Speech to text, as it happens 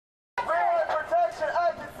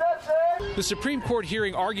The Supreme Court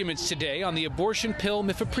hearing arguments today on the abortion pill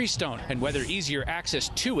Mifepristone and whether easier access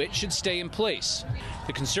to it should stay in place.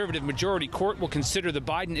 The conservative majority court will consider the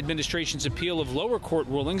Biden administration's appeal of lower court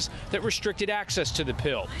rulings that restricted access to the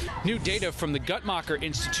pill. New data from the Guttmacher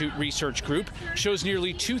Institute research group shows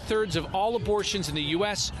nearly 2/3 of all abortions in the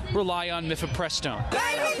U.S. rely on Mifepristone.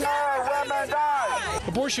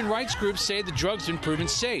 Abortion rights groups say the drug's been proven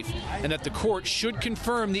safe and that the court should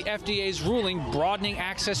confirm the FDA's ruling broadening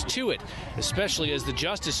access to it, especially as the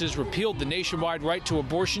justices repealed the nationwide right to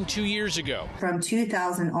abortion 2 years ago. From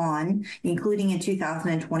 2000 on, including in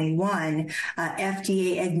 2021,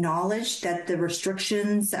 FDA acknowledged that the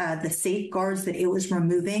restrictions, the safeguards that it was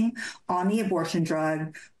removing on the abortion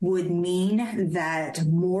drug would mean that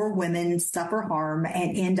more women suffer harm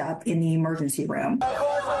and end up in the emergency room.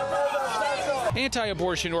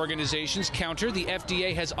 Anti-abortion organizations counter the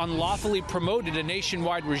FDA has unlawfully promoted a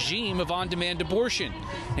nationwide regime of on-demand abortion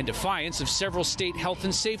in defiance of several state health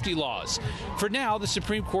and safety laws. For now, the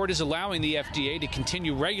Supreme Court is allowing the FDA to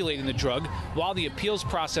continue regulating the drug while the appeals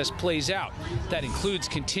process plays out. That includes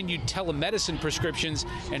continued telemedicine prescriptions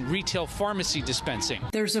and retail pharmacy dispensing.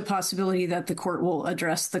 There's a possibility that the court will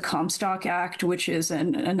address the Comstock Act, which is a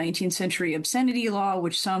 19th century obscenity law,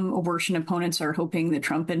 which some abortion opponents are hoping the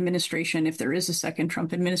Trump administration, if there is a second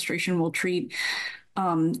Trump administration, will treat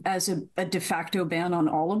as a de facto ban on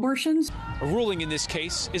all abortions. A ruling in this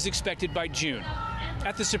case is expected by June.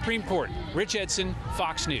 At the Supreme Court, Rich Edson,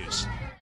 Fox News.